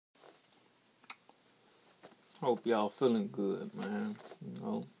Hope y'all feeling good, man.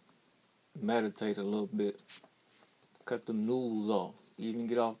 Meditate a little bit. Cut them news off. Even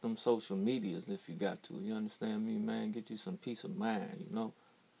get off them social medias if you got to. You understand me, man? Get you some peace of mind.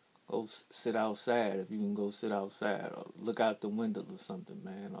 Go sit outside if you can go sit outside. Or look out the window or something,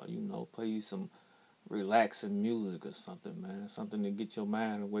 man. Or, play you some relaxing music or something, man. Something to get your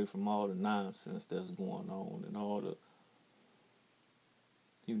mind away from all the nonsense that's going on and all the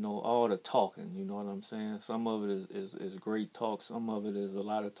talking, you know what I'm saying? Some of it is great talk. Some of it is a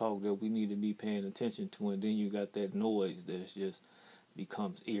lot of talk that we need to be paying attention to. And then you got that noise that just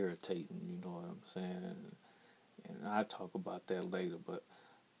becomes irritating, you know what I'm saying? And I talk about that later, but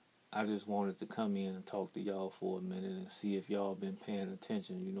I just wanted to come in and talk to y'all for a minute and see if y'all been paying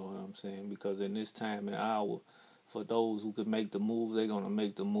attention, you know what I'm saying? Because in this time and hour, for those who can make the moves, they're going to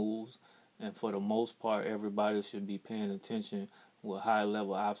make the moves. And for the most part, everybody should be paying attention with high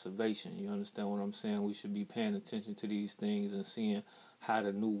level observation. You understand what I'm saying? We should be paying attention to these things and seeing how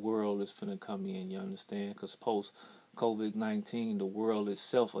the new world is finna come in. You understand? Because post COVID-19, the world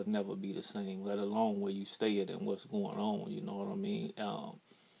itself will never be the same, let alone where you stay at and what's going on. You know what I mean?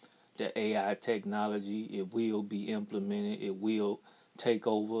 The AI technology, it will be implemented. It will take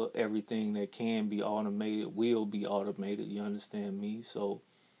over. Everything that can be automated will be automated. You understand me? So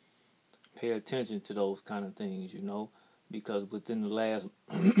pay attention to those kind of things, because within the last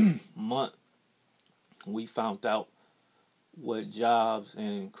month, we found out what jobs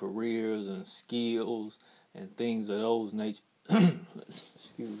and careers and skills and things of those nature,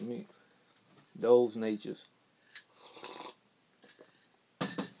 excuse me, those natures,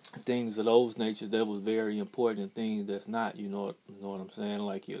 things of those natures that was very important, things that's not, you know what I'm saying,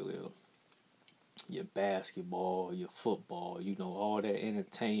 like your basketball, your football, all that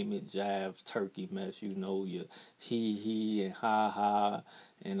entertainment jive turkey mess, your hee and ha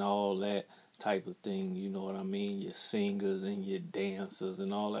and all that type of thing, you know what I mean? Your singers and your dancers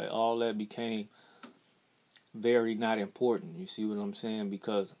and all that. All that became very not important. You see what I'm saying?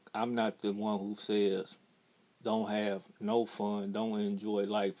 Because I'm not the one who says don't have no fun, don't enjoy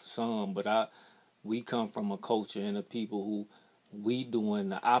life some, but we come from a culture and a people who we doing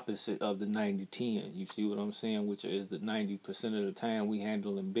the opposite of the 90-10. You see what I'm saying? Which is the 90% of the time we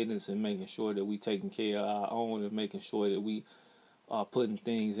handling business and making sure that we taking care of our own and making sure that we are putting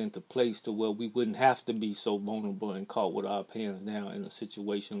things into place to where we wouldn't have to be so vulnerable and caught with our pants down in a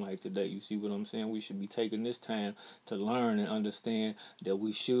situation like today. You see what I'm saying? We should be taking this time to learn and understand that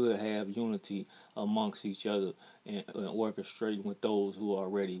we should have unity amongst each other and orchestrating with those who are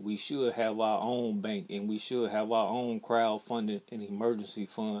ready. We should have our own bank and we should have our own crowdfunding and emergency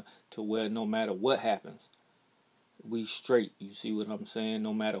fund to where no matter what happens, we straight. You see what I'm saying?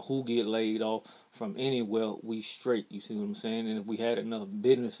 No matter who get laid off from anywhere, we straight. You see what I'm saying? And if we had enough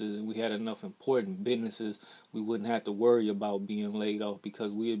businesses and we had enough important businesses, we wouldn't have to worry about being laid off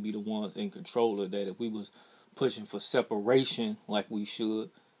because we'd be the ones in control of that. If we was pushing for separation like we should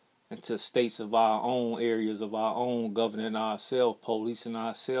into states of our own, areas of our own, governing ourselves, policing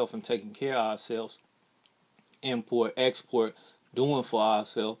ourselves and taking care of ourselves, import, export, doing for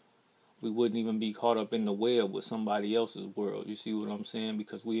ourselves, we wouldn't even be caught up in the web with somebody else's world. You see what I'm saying?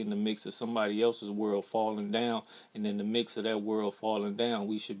 Because we in the mix of somebody else's world falling down, and in the mix of that world falling down,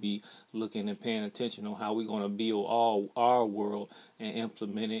 we should be looking and paying attention on how we're going to build all our world and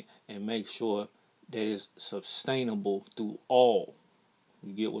implement it and make sure that it's sustainable through all.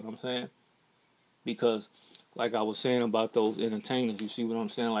 You get what I'm saying? Because like I was saying about those entertainers, you see what I'm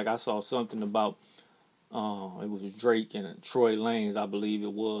saying? Like I saw something about it was Drake and Troy Lanez, I believe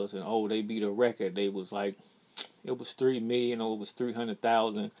it was, and they beat a record. They was like, it was 3 million or it was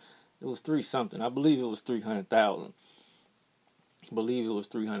 300,000. It was 3 something. I believe it was 300,000. I believe it was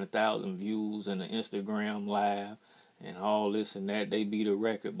 300,000 views in the Instagram live and all this and that. They beat a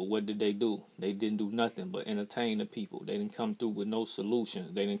record, but what did they do? They didn't do nothing but entertain the people. They didn't come through with no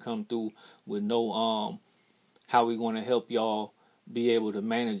solutions. They didn't come through with no how we going to help y'all be able to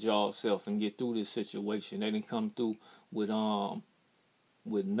manage yourself and get through this situation. They didn't come through with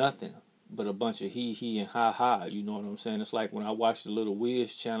nothing but a bunch of he and ha. You know what I'm saying? It's like when I watched the Little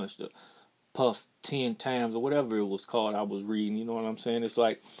Wiz challenge the Puff 10 times or whatever it was called. I was reading. You know what I'm saying? It's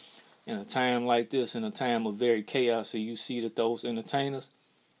like in a time like this, in a time of very chaos, so you see that those entertainers,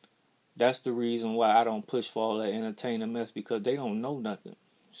 that's the reason why I don't push for all that entertainer mess, because they don't know nothing.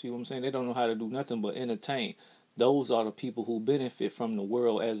 See what I'm saying? They don't know how to do nothing but entertain. Those are the people who benefit from the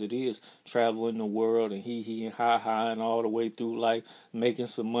world as it is, traveling the world and he and ha and all the way through life, making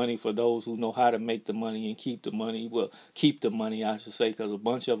some money for those who know how to make the money and keep the money. Well, keep the money, I should say, because a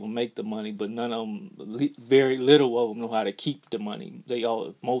bunch of them make the money, but none of them, very little of them know how to keep the money.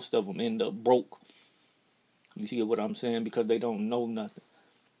 Most of them end up broke. You see what I'm saying? Because they don't know nothing.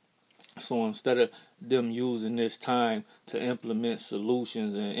 So instead of them using this time to implement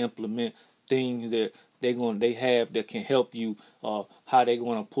solutions and implement things that they have that can help you, how they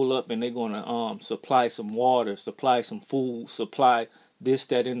gonna pull up and they're gonna supply some water, supply some food, supply this,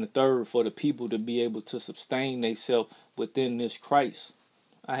 that, and the third for the people to be able to sustain themselves within this Christ.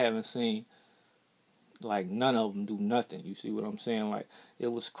 I haven't seen like none of them do nothing. You see what I'm saying? Like, it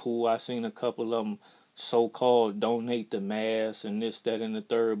was cool. I seen a couple of them so-called donate the mass and this, that, and the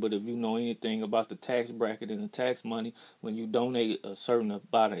third. But if you know anything about the tax bracket and the tax money, when you donate a certain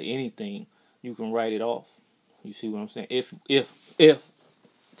amount of anything, you can write it off. You see what I'm saying? If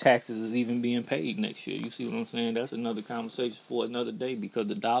taxes is even being paid next year. You see what I'm saying? That's another conversation for another day, because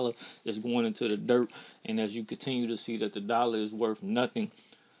the dollar is going into the dirt, and as you continue to see that the dollar is worth nothing,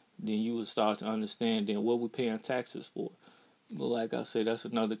 then you will start to understand then what we're paying taxes for. But like I said, that's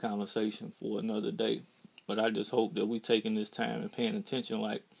another conversation for another day. But I just hope that we taking this time and paying attention.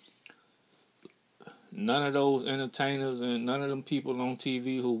 Like, none of those entertainers and none of them people on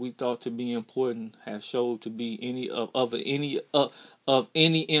TV who we thought to be important have showed to be any of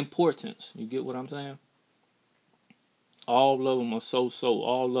any importance. You get what I'm saying? All of them are so.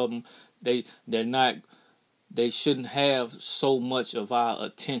 All of them, they're not. They shouldn't have so much of our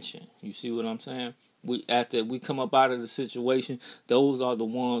attention. You see what I'm saying? After we come up out of the situation, those are the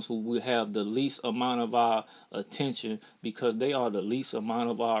ones who will have the least amount of our attention, because they are the least amount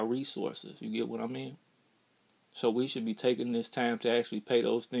of our resources. You get what I mean? So we should be taking this time to actually pay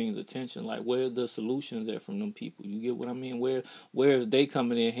those things attention. Like, where's the solutions at from them people? You get what I mean? Where is they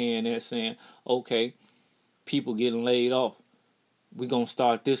coming in here and they're saying, okay, people getting laid off, we're going to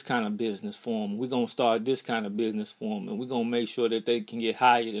start this kind of business for them. We're going to start this kind of business for them. And we're going to make sure that they can get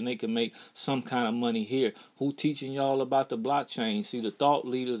hired and they can make some kind of money here. Who teaching y'all about the blockchain? See, the thought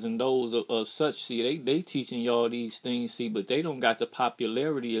leaders and those of such, see, they teaching y'all these things, see, but they don't got the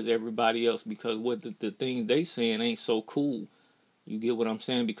popularity as everybody else, because what the things they saying ain't so cool. You get what I'm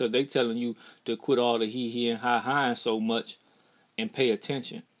saying? Because they telling you to quit all the he and hi so much and pay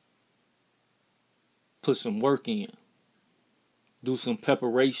attention. Put some work in. Do some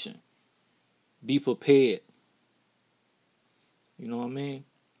preparation. Be prepared. You know what I mean?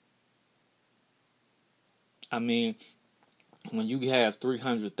 I mean, when you have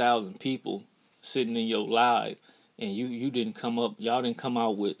 300,000 people sitting in your live, and you didn't come up, y'all didn't come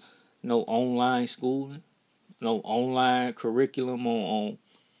out with no online schooling, no online curriculum on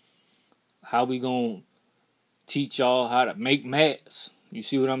how we gonna teach y'all how to make masks. You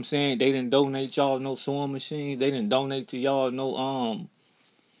see what I'm saying? They didn't donate y'all no sewing machines. They didn't donate to y'all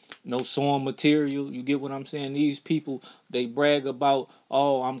no sewing material. You get what I'm saying? These people, they brag about,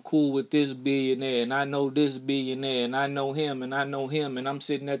 oh, I'm cool with this billionaire, and I know this billionaire, and I know him, and I'm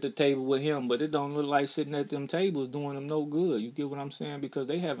sitting at the table with him, but it don't look like sitting at them tables doing them no good. You get what I'm saying? Because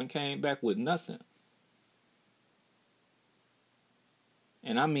they haven't came back with nothing.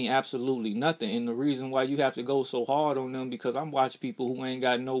 And I mean absolutely nothing. And the reason why you have to go so hard on them, because I'm watching people who ain't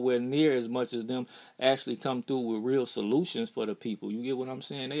got nowhere near as much as them actually come through with real solutions for the people. You get what I'm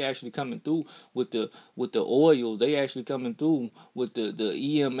saying? They actually coming through with the oils. They actually coming through with the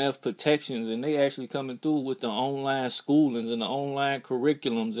EMF protections, and they actually coming through with the online schoolings and the online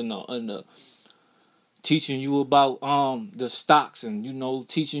curriculums and the teaching you about the stocks, and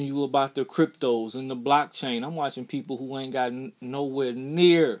teaching you about the cryptos and the blockchain. I'm watching people who ain't got nowhere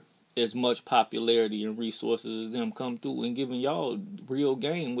near as much popularity and resources as them come through and giving y'all real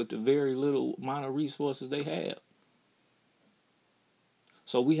game with the very little amount of resources they have.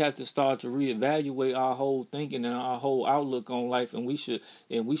 So we have to start to reevaluate our whole thinking and our whole outlook on life, and we should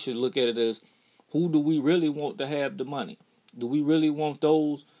look at it as, who do we really want to have the money? Do we really want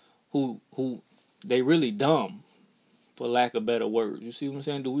those who they really dumb, for lack of better words? You see what I'm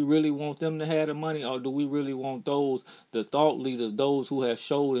saying? Do we really want them to have the money, or do we really want the thought leaders, those who have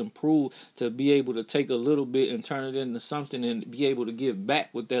showed and proved to be able to take a little bit and turn it into something and be able to give back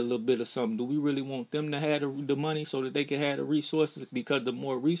with that little bit of something? Do we really want them to have the money so that they can have the resources? Because the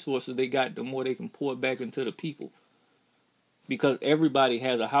more resources they got, the more they can pour back into the people. Because everybody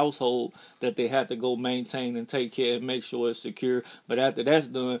has a household that they have to go maintain and take care and make sure it's secure. But after that's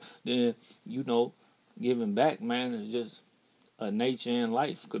done, then, giving back, man, is just a nature in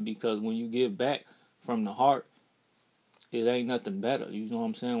life. Because when you give back from the heart, it ain't nothing better. You know what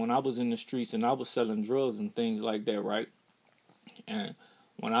I'm saying? When I was in the streets and I was selling drugs and things like that, right? And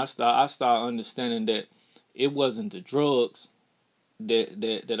when I started understanding that it wasn't the drugs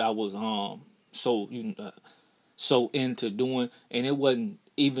that I was so into doing, and it wasn't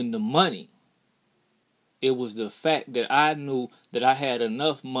even the money. It was the fact that I knew that I had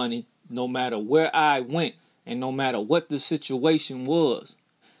enough money no matter where I went, And no matter what the situation was,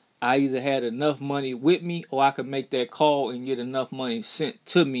 I either had enough money with me or I could make that call and get enough money sent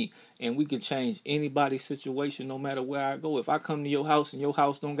to me. And we could change anybody's situation no matter where I go. If I come to your house and your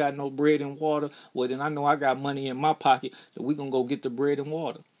house don't got no bread and water, well, then I know I got money in my pocket that we going to go get the bread and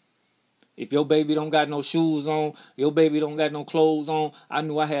water. If your baby don't got no shoes on, your baby don't got no clothes on, I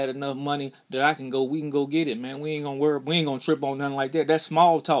knew I had enough money that we can go get it, man. We ain't gonna trip on nothing like that. That's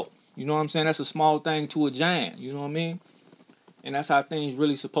small talk. You know what I'm saying? That's a small thing to a giant. You know what I mean? And that's how things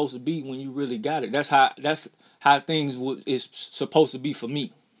really supposed to be when you really got it. That's how things is supposed to be for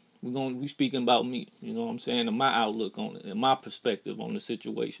me. We speaking about me. You know what I'm saying? And my outlook on it, and my perspective on the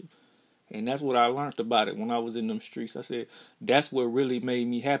situation. And that's what I learned about it when I was in them streets. I said, that's what really made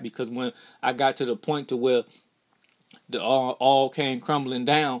me happy. Because when I got to the point to where the all came crumbling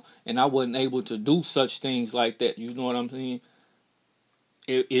down and I wasn't able to do such things like that, you know what I'm saying?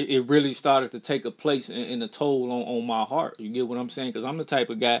 It really started to take a place and a toll on my heart. You get what I'm saying? Because I'm the type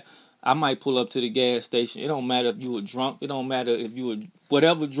of guy, I might pull up to the gas station. It don't matter if you were drunk. It don't matter if you were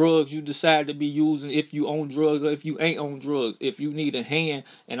whatever drugs you decide to be using, if you own drugs or if you ain't on drugs. If you need a hand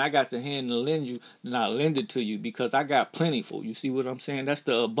and I got the hand to lend you, then I lend it to you because I got plentiful. You see what I'm saying? That's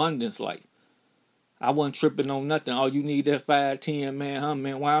the abundance life. I wasn't tripping on nothing. Oh, you need that 5, 10,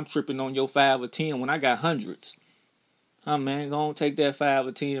 man. Why I'm tripping on your 5 or 10 when I got hundreds? Man, go on, take that 5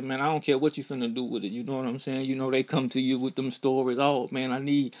 or 10, man. I don't care what you finna do with it. You know what I'm saying? You know they come to you with them stories. Oh, man, I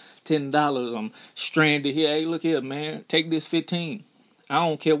need $10. I'm stranded here. Hey, look here, man. Take this 15. I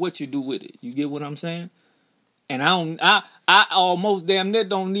don't care what you do with it. You get what I'm saying? And I almost damn near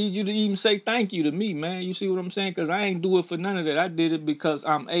don't need you to even say thank you to me, man. You see what I'm saying? Because I ain't do it for none of that. I did it because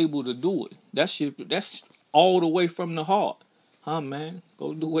I'm able to do it. That's all the way from the heart. Man?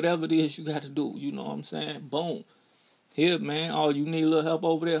 Go do whatever it is you got to do. You know what I'm saying? Boom. Here, man. Oh, you need a little help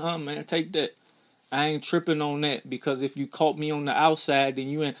over there? Man? Take that. I ain't tripping on that because if you caught me on the outside, then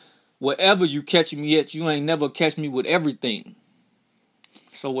you ain't, wherever you catch me at, you ain't never catch me with everything.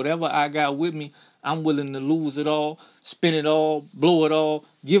 So whatever I got with me, I'm willing to lose it all, spend it all, blow it all,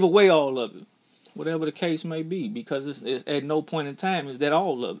 give away all of it. Whatever the case may be, because it's at no point in time is that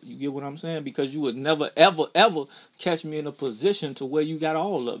all of it. You get what I'm saying? Because you would never, ever, ever catch me in a position to where you got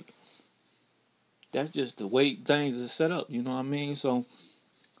all of it. That's just the way things are set up, you know what I mean? So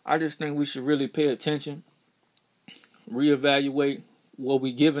I just think we should really pay attention, reevaluate what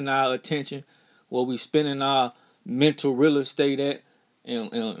we giving our attention, what we spending our mental real estate at,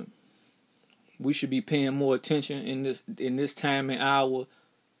 and we should be paying more attention in this time and hour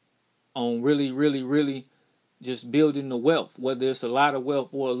on really, really, really just building the wealth. Whether it's a lot of wealth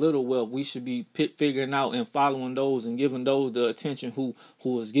or a little wealth, we should be figuring out and following those and giving those the attention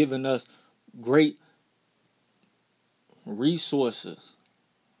who is giving us great resources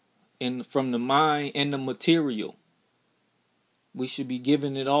from the mind and the material. We should be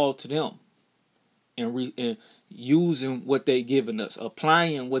giving it all to them and using what they giving us,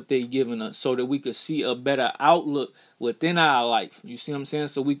 applying what they giving us so that we could see a better outlook within our life. You see what I'm saying?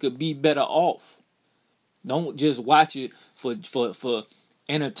 So we could be better off. Don't just watch it for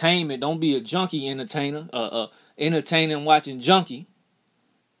entertainment. Don't be a junkie entertainer, entertaining watching junkie.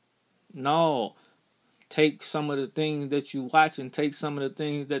 No. Take some of the things that you watch and take some of the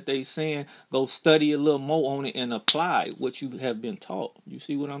things that they saying, go study a little more on it and apply what you have been taught. You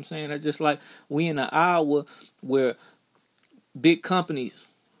see what I'm saying? That's just like we in an hour where big companies,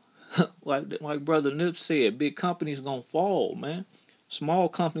 like Brother Nip said, big companies gonna fall, man. Small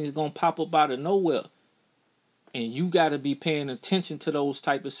companies gonna pop up out of nowhere. And you got to be paying attention to those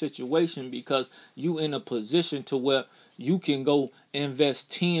type of situations because you in a position to where you can go invest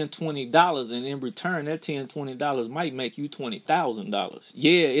 $10, $20 and in return that $10, $20 might make you $20,000.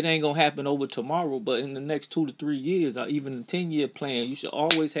 Yeah, it ain't going to happen over tomorrow, but in the next 2 to 3 years or even a 10-year plan, you should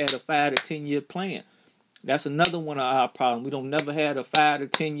always have a 5 to 10-year plan. That's another one of our problems. We don't never had a 5 to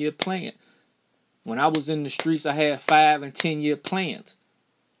 10-year plan. When I was in the streets, I had 5 and 10-year plans.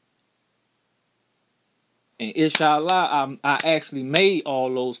 And inshallah, I actually made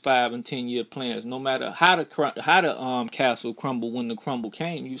all those 5 and 10-year plans. No matter how the castle crumbled when the crumble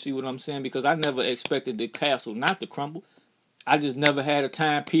came, you see what I'm saying? Because I never expected the castle not to crumble. I just never had a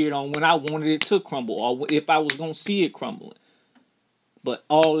time period on when I wanted it to crumble or if I was gonna see it crumbling. But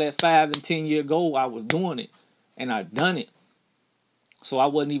all that 5 and 10-year goal, I was doing it, and I done it. So I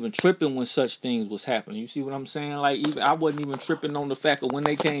wasn't even tripping when such things was happening. You see what I'm saying? Like even I wasn't even tripping on the fact of when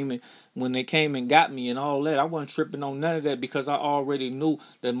they came and got me and all that. I wasn't tripping on none of that because I already knew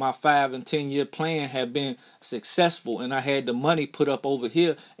that my 5 and 10-year plan had been successful and I had the money put up over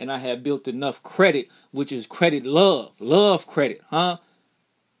here and I had built enough credit, which is credit love credit,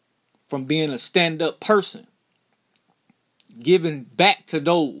 from being a stand-up person. giving back to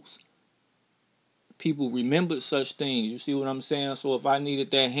those. People remembered such things. You see what I'm saying? So if I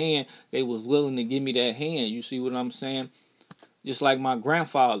needed that hand, they was willing to give me that hand. You see what I'm saying? Just like my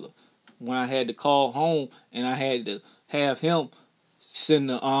grandfather, when I had to call home and I had to have him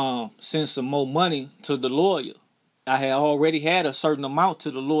send some more money to the lawyer. I had already had a certain amount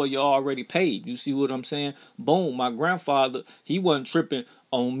to the lawyer already paid. You see what I'm saying? Boom, my grandfather, he wasn't tripping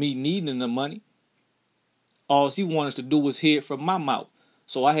on me needing the money. All he wanted to do was hear it from my mouth.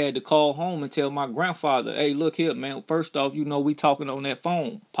 So I had to call home and tell my grandfather, hey, look here, man. First off, we talking on that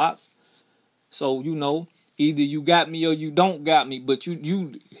phone, Pops. So, either you got me or you don't got me. But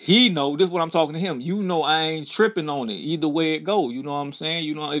he know, this is what I'm talking to him. I ain't tripping on it. Either way it go. You know what I'm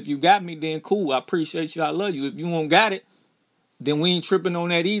saying? If you got me, then cool. I appreciate you. I love you. If you don't got it, then we ain't tripping on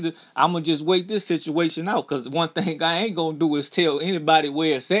that either. I'm going to just wait this situation out. Because one thing I ain't going to do is tell anybody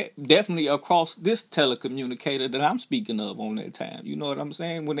where it's at. Definitely across this telecommunicator that I'm speaking of on that time. You know what I'm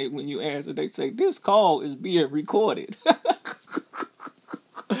saying? When you answer, they say, this call is being recorded.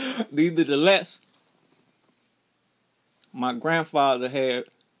 Nevertheless, my grandfather had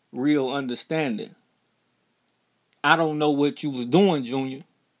real understanding. I don't know what you was doing, Junior,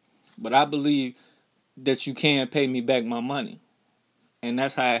 but I believe that you can pay me back my money. And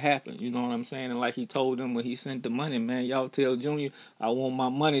that's how it happened. You know what I'm saying? And like he told them when he sent the money, man, y'all tell Junior, I want my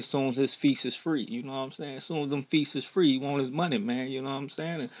money as soon as his feast is free. You know what I'm saying? As soon as them feast is free, he want his money, man. You know what I'm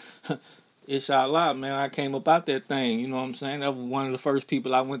saying? And inshallah, man, I came up out that thing. You know what I'm saying? That was one of the first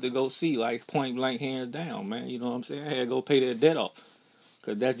people I went to go see, like point blank, hands down, man. You know what I'm saying? I had to go pay that debt off.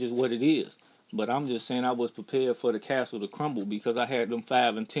 Because that's just what it is. But I'm just saying I was prepared for the castle to crumble because I had them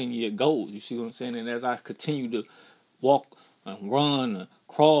 5 and 10 year goals. You see what I'm saying? And as I continue to walk and run and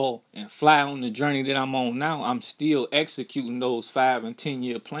crawl and fly on the journey that I'm on now, I'm still executing those 5 and 10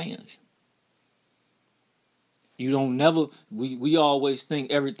 year plans. We always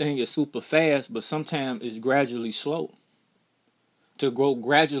think everything is super fast, but sometimes it's gradually slow. To grow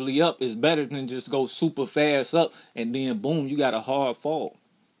gradually up is better than just go super fast up and then boom, you got a hard fall.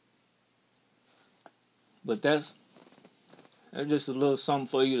 But that's just a little something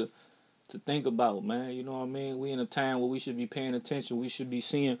for you to think about, man. You know what I mean? We in a time where we should be paying attention. We should be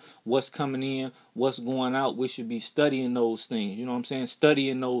seeing what's coming in, what's going out. We should be studying those things. You know what I'm saying?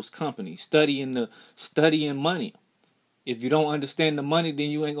 Studying those companies, studying money. If you don't understand the money,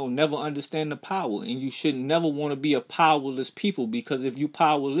 then you ain't gonna never understand the power. And you should never want to be a powerless people, because if you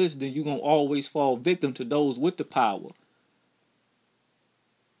powerless, then you're gonna always fall victim to those with the power.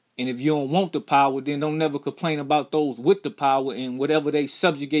 And if you don't want the power, then don't never complain about those with the power and whatever they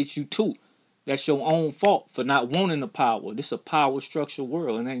subjugate you to. That's your own fault for not wanting the power. This is a power structure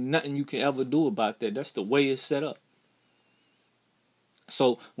world, and ain't nothing you can ever do about that. That's the way it's set up.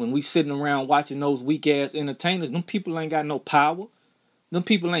 So when we sitting around watching those weak ass entertainers, them people ain't got no power. Them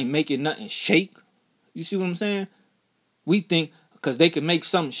people ain't making nothing shake. You see what I'm saying? We think because they can make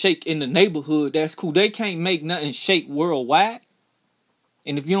something shake in the neighborhood, that's cool. They can't make nothing shake worldwide.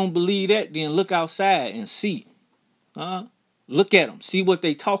 And if you don't believe that, then look outside and see. Look at them. See what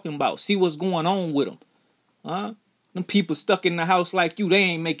they talking about. See what's going on with them. Them people stuck in the house like you, they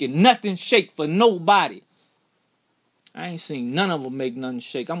ain't making nothing shake for nobody. I ain't seen none of them make nothing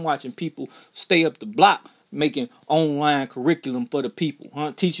shake. I'm watching people stay up the block making online curriculum for the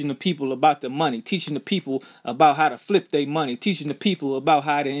people, teaching the people about the money, teaching the people about how to flip their money, teaching the people about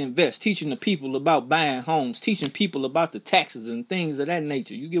how to invest, teaching the people about buying homes, teaching people about the taxes and things of that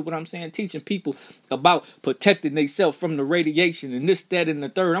nature. You get what I'm saying? Teaching people about protecting themselves from the radiation and this, that, and the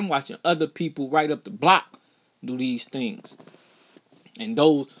third. I'm watching other people right up the block do these things. And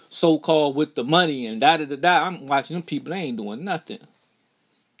those so-called with the money and da-da-da-da, I'm watching them people, they ain't doing nothing.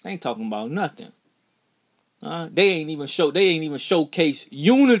 They ain't talking about nothing. They ain't even showcase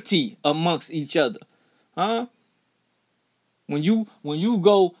unity amongst each other. When you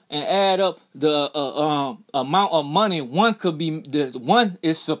go and add up the amount of money one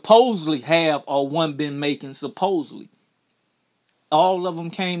is supposedly have or one been making supposedly. All of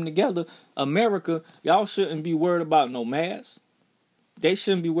them came together. America, y'all shouldn't be worried about no masks. They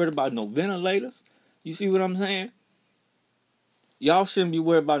shouldn't be worried about no ventilators. You see what I'm saying? Y'all shouldn't be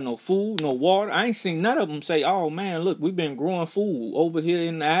worried about no food, no water. I ain't seen none of them say, oh, man, look, we've been growing food over here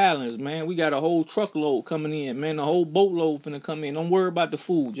in the islands, man. We got a whole truckload coming in, man. A whole boatload finna come in. Don't worry about the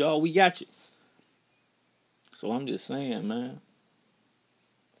food, y'all. We got you. So I'm just saying, man.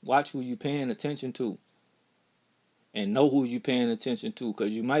 Watch who you paying attention to. And know who you paying attention to.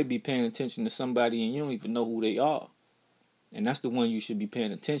 Because you might be paying attention to somebody and you don't even know who they are. And that's the one you should be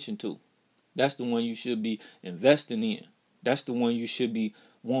paying attention to. That's the one you should be investing in. That's the one you should be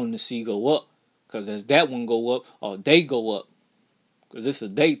wanting to see go up. Because as that one go up, or they go up. Because it's a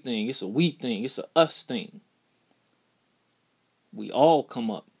they thing. It's a we thing. It's a us thing. We all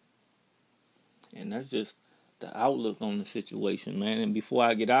come up. And that's just the outlook on the situation, man. And before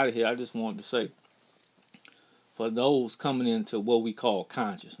I get out of here, I just wanted to say, for those coming into what we call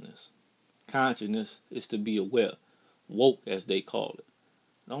consciousness is to be aware. Woke, as they call it.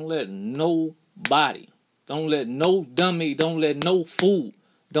 Don't let nobody, don't let no dummy, don't let no fool,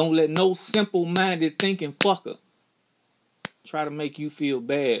 don't let no simple-minded thinking fucker try to make you feel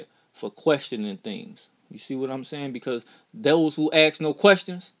bad for questioning things. You see what I'm saying? Because those who ask no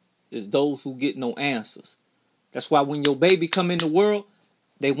questions is those who get no answers. That's why when your baby come in the world,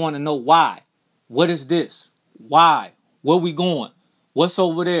 they want to know why. What is this? Why? Where we going? What's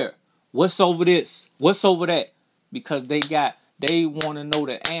over there? What's over this? What's over that? Because they want to know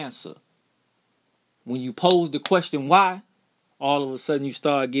the answer. When you pose the question why, all of a sudden you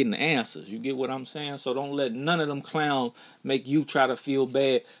start getting the answers. You get what I'm saying? So don't let none of them clowns make you try to feel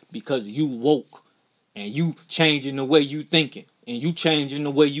bad because you woke and you changing the way you thinking and you changing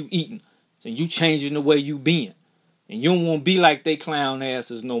the way you eating and you changing the way you being. And you don't want to be like they clown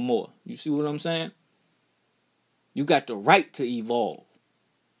asses no more. You see what I'm saying? You got the right to evolve.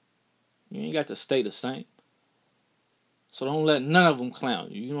 You ain't got to stay the same. So don't let none of them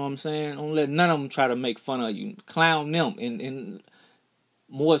clown you. You know what I'm saying? Don't let none of them try to make fun of you. Clown them. And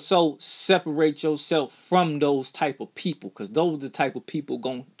more so, separate yourself from those type of people. Because those are the type of people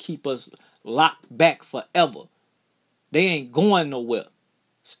going to keep us locked back forever. They ain't going nowhere.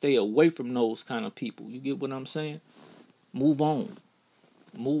 Stay away from those kind of people. You get what I'm saying? Move on.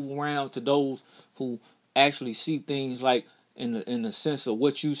 Move around to those who actually see things like in the sense of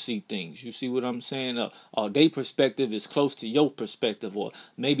what you see things. You see what I'm saying? Their perspective is close to your perspective, or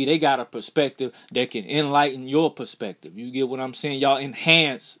maybe they got a perspective that can enlighten your perspective. You get what I'm saying? Y'all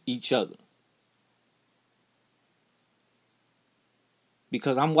enhance each other.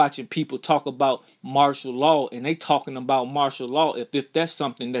 Because I'm watching people talk about martial law, and they talking about martial law if that's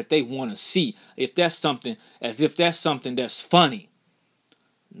something that they want to see. If that's something that's funny.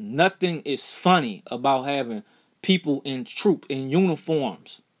 Nothing is funny about having people in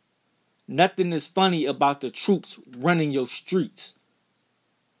uniforms. Nothing is funny about the troops running your streets.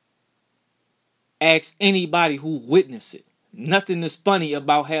 Ask anybody who witnessed it. Nothing is funny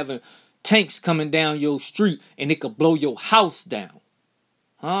about having tanks coming down your street and it could blow your house down.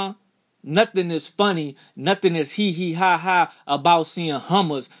 Huh? Nothing is funny. Nothing is hee ha ha about seeing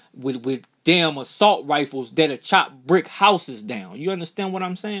Hummers with damn assault rifles that'll chop brick houses down. You understand what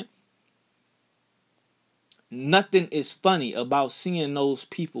I'm saying? Nothing is funny about seeing those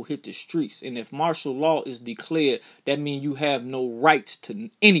people hit the streets. And if martial law is declared, that means you have no rights to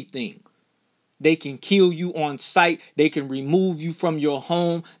anything. They can kill you on sight. They can remove you from your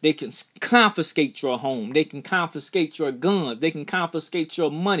home. They can confiscate your home. They can confiscate your guns. They can confiscate your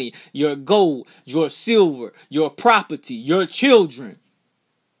money, your gold, your silver, your property, your children.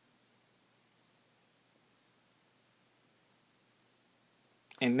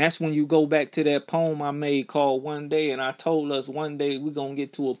 And that's when you go back to that poem I made called One Day. And I told us one day we're going to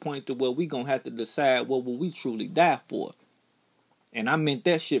get to a point to where we're going to have to decide what will we truly die for. And I meant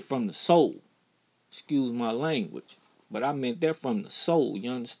that shit from the soul. Excuse my language. But I meant that from the soul. You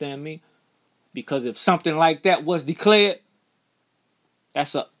understand me? Because if something like that was declared,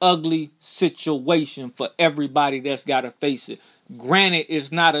 that's an ugly situation for everybody that's got to face it. Granted,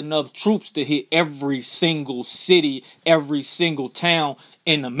 it's not enough troops to hit every single city, every single town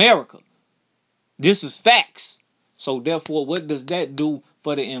in America. This is facts. So therefore, what does that do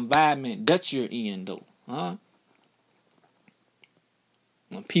for the environment that you're in, though? Huh?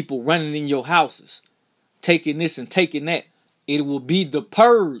 When people running in your houses, taking this and taking that, it will be the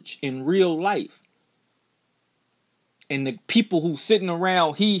purge in real life. And the people who sitting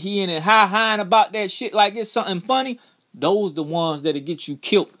around he and high about that shit like it's something funny, those the ones that'll get you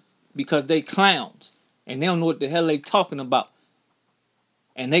killed because they clowns. And they don't know what the hell they talking about.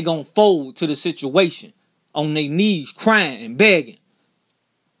 And they gonna fold to the situation on their knees crying and begging.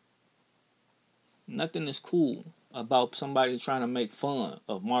 Nothing is cool about somebody trying to make fun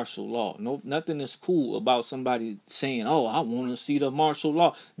of martial law. No, nothing is cool about somebody saying, oh, I want to see the martial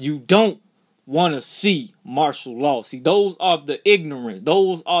law. You don't want to see martial law. See, those are the ignorant.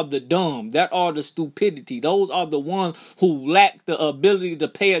 Those are the dumb. That are the stupidity. Those are the ones who lack the ability to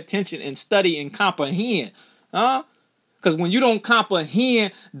pay attention and study and comprehend. Huh? Because when you don't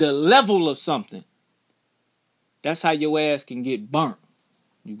comprehend the level of something, that's how your ass can get burnt.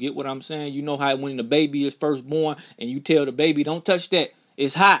 You get what I'm saying? You know how when the baby is first born and you tell the baby, don't touch that.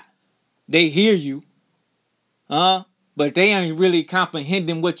 It's hot. They hear you. Huh? But they ain't really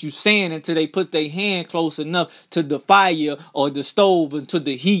comprehending what you saying until they put their hand close enough to the fire or the stove and to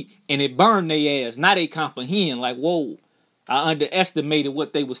the heat and it burn their ass. Now they comprehend like, whoa, I underestimated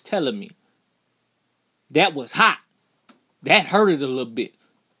what they was telling me. That was hot. That hurted a little bit.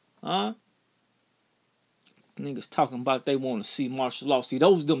 Huh? Niggas talking about they want to see martial law. See,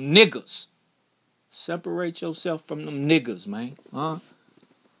 those them niggas. Separate yourself from them niggas, man. Huh?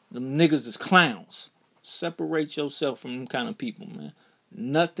 Them niggas is clowns. Separate yourself from them kind of people, man.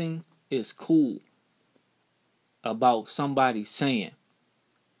 Nothing is cool about somebody saying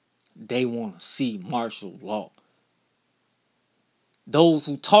they want to see martial law. Those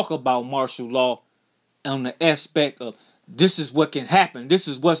who talk about martial law on the aspect of this is what can happen, this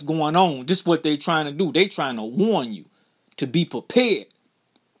is what's going on, this is what they trying to do. They trying to warn you to be prepared.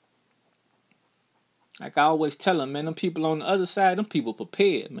 Like I always tell them, man, them people on the other side, them people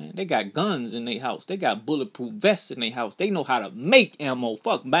prepared, man. They got guns in their house. They got bulletproof vests in their house. They know how to make ammo.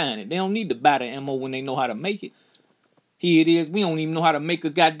 Fuck buying it. They don't need to buy the ammo when they know how to make it. Here it is. We don't even know how to make a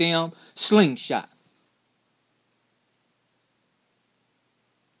goddamn slingshot.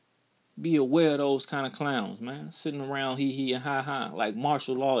 Be aware of those kind of clowns, man. Sitting around hee and ha. Like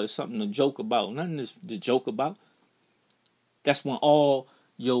martial law is something to joke about. Nothing to joke about. That's when all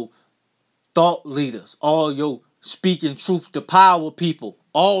your thought leaders, all your speaking truth to power people,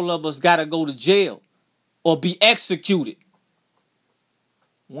 all of us gotta go to jail or be executed.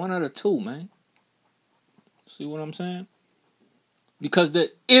 One of the two, man. See what I'm saying? Because there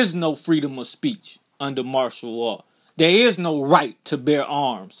is no freedom of speech under martial law. There is no right to bear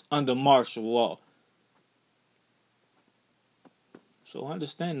arms under martial law. So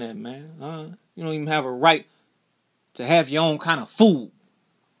understand that, man. You don't even have a right to have your own kind of food.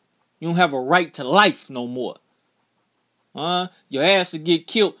 You don't have a right to life no more. Your ass will get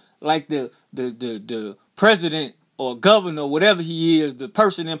killed like the president or governor, whatever he is, the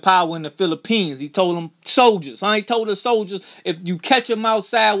person in power in the Philippines. He told them soldiers. He told the soldiers, if you catch them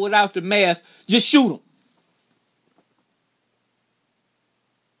outside without the mask, just shoot them.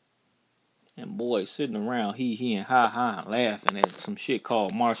 And boys sitting around he and ha laughing at some shit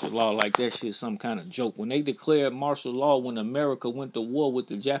called martial law like that shit some kind of joke. When they declared martial law when America went to war with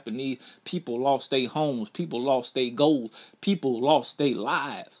the Japanese, people lost their homes, people lost their gold, people lost their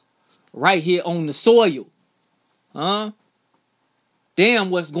lives. Right here on the soil.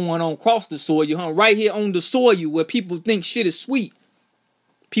 Damn what's going on across the soil, Right here on the soil where people think shit is sweet.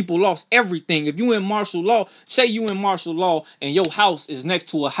 People lost everything. If you in martial law, say you in martial law and your house is next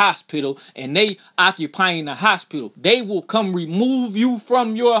to a hospital and they occupying the hospital, they will come remove you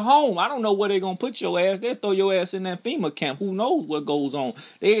from your home. I don't know where they're going to put your ass. They'll throw your ass in that FEMA camp. Who knows what goes on?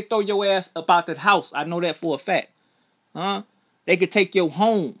 They'll throw your ass up out that house. I know that for a fact. They could take your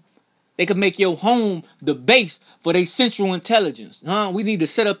home. They could make your home the base for their central intelligence. We need to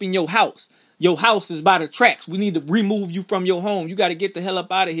set up in your house. Your house is by the tracks. We need to remove you from your home. You got to get the hell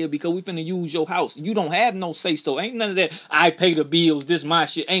up out of here because we finna use your house. You don't have no say-so. Ain't none of that, I pay the bills, this my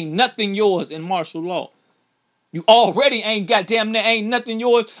shit. Ain't nothing yours in martial law. You already ain't goddamn, there ain't nothing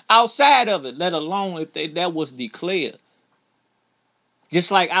yours outside of it, let alone if that was declared.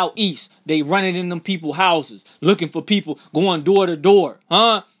 Just like out east, they running in them people's houses, looking for people, going door to door,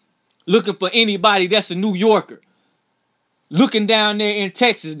 looking for anybody that's a New Yorker. Looking down there in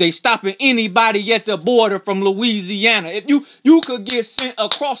Texas, they stopping anybody at the border from Louisiana. If you could get sent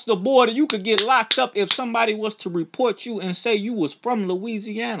across the border, you could get locked up if somebody was to report you and say you was from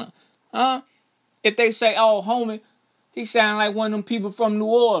Louisiana. If they say, oh, homie, he sound like one of them people from New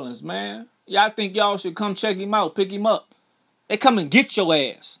Orleans, man. Y'all think y'all should come check him out, pick him up. They come and get your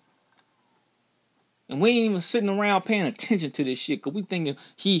ass. And we ain't even sitting around paying attention to this shit because we thinking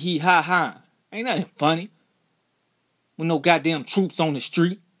he, ha. Ain't nothing funny. With no goddamn troops on the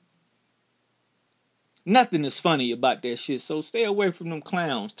street. Nothing is funny about that shit. So stay away from them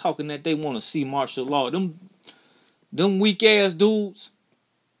clowns talking that they want to see martial law. Them weak ass dudes,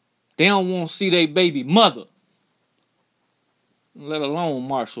 they don't want to see their baby mother. Let alone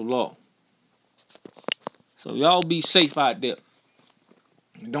martial law. So y'all be safe out there.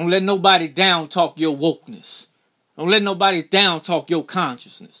 Don't let nobody down talk your wokeness. Don't let nobody down talk your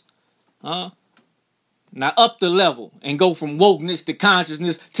consciousness. Now up the level and go from wokeness to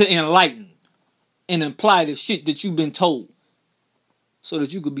consciousness to enlightened and apply the shit that you've been told so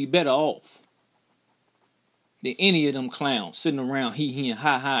that you could be better off than any of them clowns sitting around he and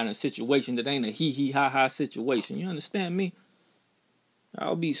ha in a situation that ain't a he ha situation. You understand me?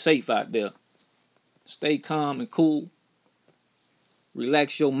 I'll be safe out there. Stay calm and cool.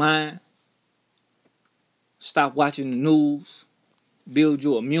 Relax your mind. Stop watching the news. Build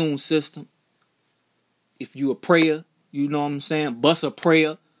your immune system. If you're a prayer, You know what I'm saying? Bust a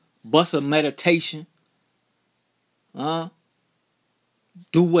prayer. Bust a meditation.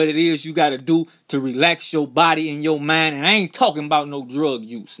 Do what it is you got to do to relax your body and your mind. And I ain't talking about no drug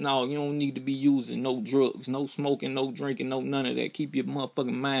use. No, you don't need to be using no drugs, no smoking, no drinking, no none of that. Keep your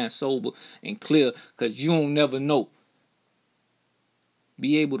motherfucking mind sober and clear, because you don't never know.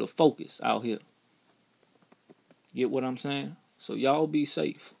 Be able to focus out here. Get what I'm saying? So y'all be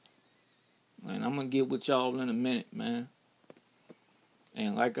safe. And I'm going to get with y'all in a minute, man.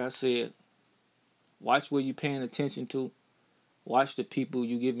 And like I said, watch where you paying attention to. Watch the people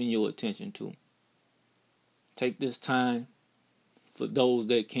you giving your attention to. Take this time, for those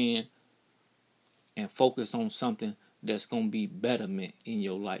that can, and focus on something that's going to be betterment in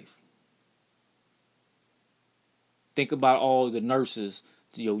your life. Think about all the nurses.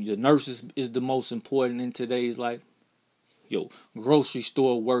 Your nurses is the most important in today's life. Your grocery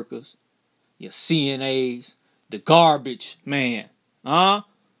store workers, your CNAs, the garbage man.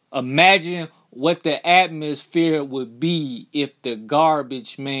 Imagine what the atmosphere would be if the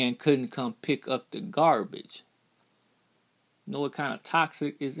garbage man couldn't come pick up the garbage. You know what kind of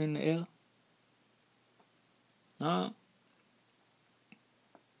toxic is in the air?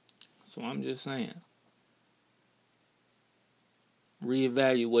 So I'm just saying.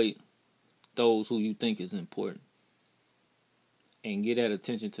 Reevaluate those who you think is important. And get that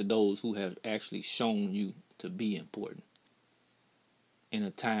attention to those who have actually shown you to be important in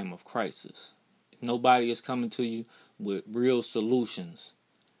a time of crisis. If nobody is coming to you with real solutions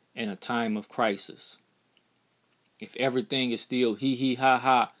in a time of crisis, if everything is still hee hee ha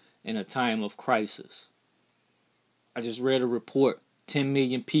ha in a time of crisis. I just read a report, 10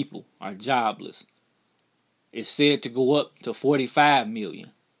 million people are jobless. It's said to go up to 45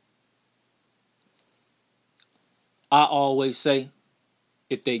 million. I always say,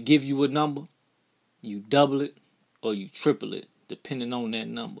 if they give you a number, you double it or you triple it, depending on that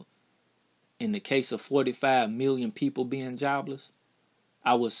number. In the case of 45 million people being jobless,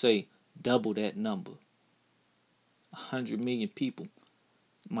 I would say double that number. 100 million people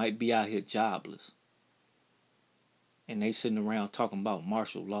might be out here jobless. And they sitting around talking about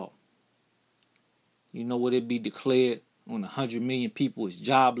martial law. You know what it be declared when 100 million people is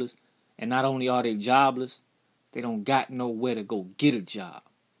jobless? And not only are they jobless, they don't got nowhere to go get a job.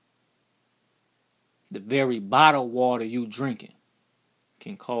 The very bottled water you drinking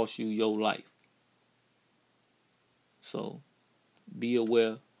can cost you your life. So, be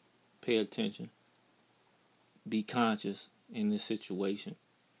aware, pay attention, be conscious in this situation.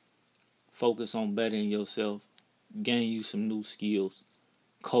 Focus on bettering yourself, gain you some new skills,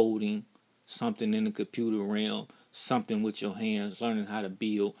 coding, something in the computer realm, something with your hands, learning how to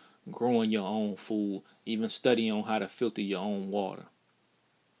build, growing your own food, even studying on how to filter your own water.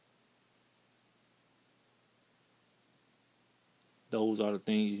 Those are the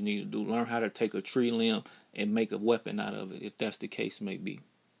things you need to do. Learn how to take a tree limb and make a weapon out of it, if that's the case may be.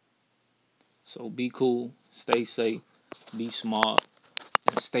 So be cool, stay safe, be smart,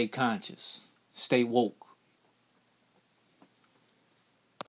 and stay conscious. Stay woke.